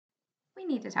we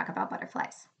need to talk about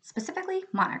butterflies, specifically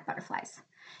monarch butterflies.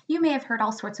 You may have heard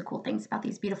all sorts of cool things about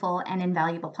these beautiful and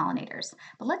invaluable pollinators,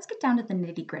 but let's get down to the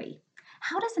nitty-gritty.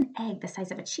 How does an egg the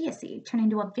size of a chia seed turn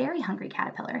into a very hungry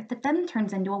caterpillar that then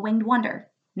turns into a winged wonder,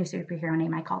 new superhero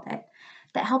name I called it,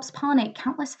 that helps pollinate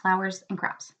countless flowers and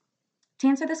crops? To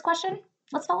answer this question,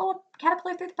 let's follow a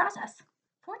caterpillar through the process.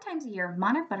 4 times a year,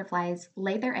 monarch butterflies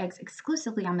lay their eggs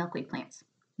exclusively on milkweed plants.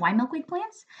 Why milkweed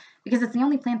plants? Because it's the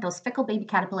only plant those fickle baby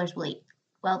caterpillars will eat.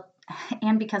 Well,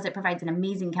 and because it provides an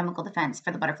amazing chemical defense for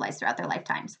the butterflies throughout their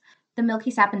lifetimes. The milky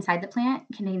sap inside the plant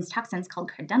contains toxins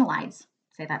called credenolides.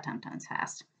 Say that 10 times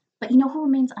fast. But you know who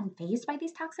remains unfazed by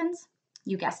these toxins?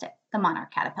 You guessed it, the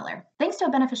monarch caterpillar. Thanks to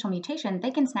a beneficial mutation, they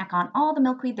can snack on all the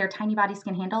milkweed their tiny bodies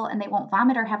can handle, and they won't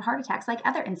vomit or have heart attacks like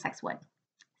other insects would.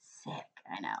 Sick,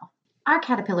 I know. Our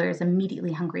caterpillar is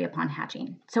immediately hungry upon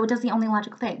hatching, so it does the only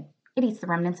logical thing. It eats the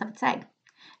remnants of its egg.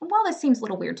 And while this seems a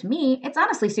little weird to me, it's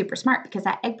honestly super smart because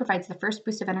that egg provides the first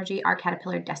boost of energy our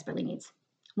caterpillar desperately needs.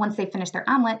 Once they finish their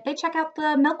omelet, they check out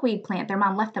the milkweed plant their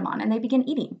mom left them on, and they begin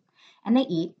eating. And they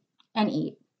eat and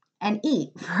eat and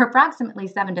eat for approximately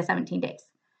 7 to 17 days.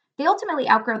 They ultimately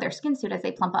outgrow their skin suit as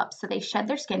they plump up, so they shed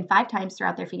their skin 5 times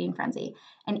throughout their feeding frenzy,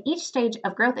 and each stage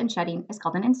of growth and shedding is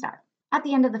called an instar. At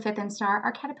the end of the 5th instar,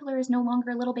 our caterpillar is no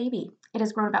longer a little baby. It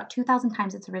has grown about 2,000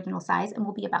 times its original size and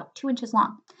will be about 2 inches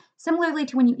long. Similarly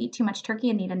to when you eat too much turkey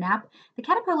and need a nap, the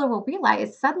caterpillar will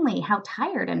realize suddenly how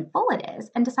tired and full it is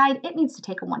and decide it needs to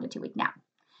take a 1 to 2 week nap.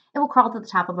 It will crawl to the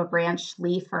top of a branch,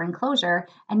 leaf, or enclosure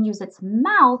and use its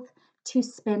mouth to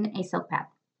spin a silk pad.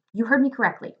 You heard me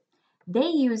correctly. They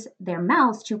use their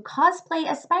mouths to cosplay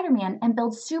as Spider-Man and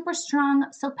build super strong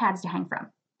silk pads to hang from.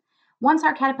 Once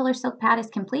our caterpillar silk pad is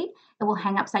complete, it will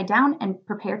hang upside down and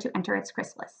prepare to enter its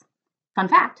chrysalis. Fun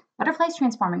fact, butterflies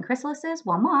transform in chrysalises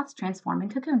while moths transform in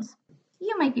cocoons.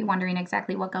 You might be wondering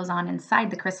exactly what goes on inside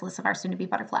the chrysalis of our soon-to-be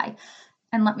butterfly.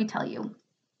 And let me tell you,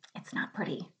 it's not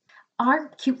pretty. Our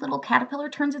cute little caterpillar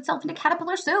turns itself into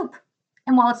caterpillar soup.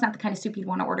 And while it's not the kind of soup you'd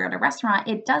want to order at a restaurant,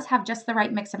 it does have just the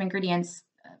right mix of ingredients,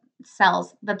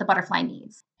 cells that the butterfly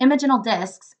needs. Imaginal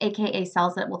discs, aka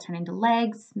cells that will turn into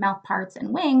legs, mouth parts,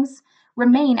 and wings,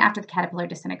 remain after the caterpillar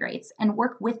disintegrates and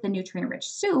work with the nutrient-rich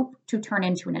soup to turn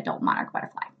into an adult monarch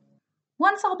butterfly.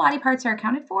 Once all body parts are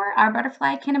accounted for, our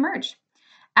butterfly can emerge.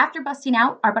 After busting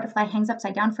out, our butterfly hangs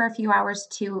upside down for a few hours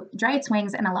to dry its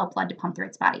wings and allow blood to pump through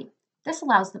its body. This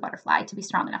allows the butterfly to be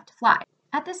strong enough to fly.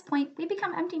 At this point, we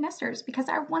become empty nesters because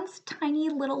our once tiny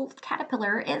little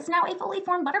caterpillar is now a fully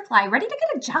formed butterfly, ready to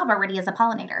get a job already as a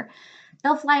pollinator.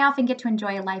 They'll fly off and get to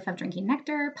enjoy a life of drinking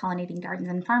nectar, pollinating gardens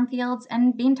and farm fields,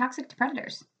 and being toxic to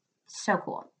predators. So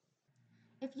cool.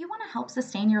 If you want to help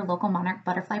sustain your local monarch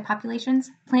butterfly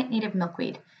populations, plant native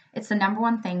milkweed. It's the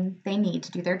 #1 thing they need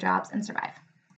to do their jobs and survive.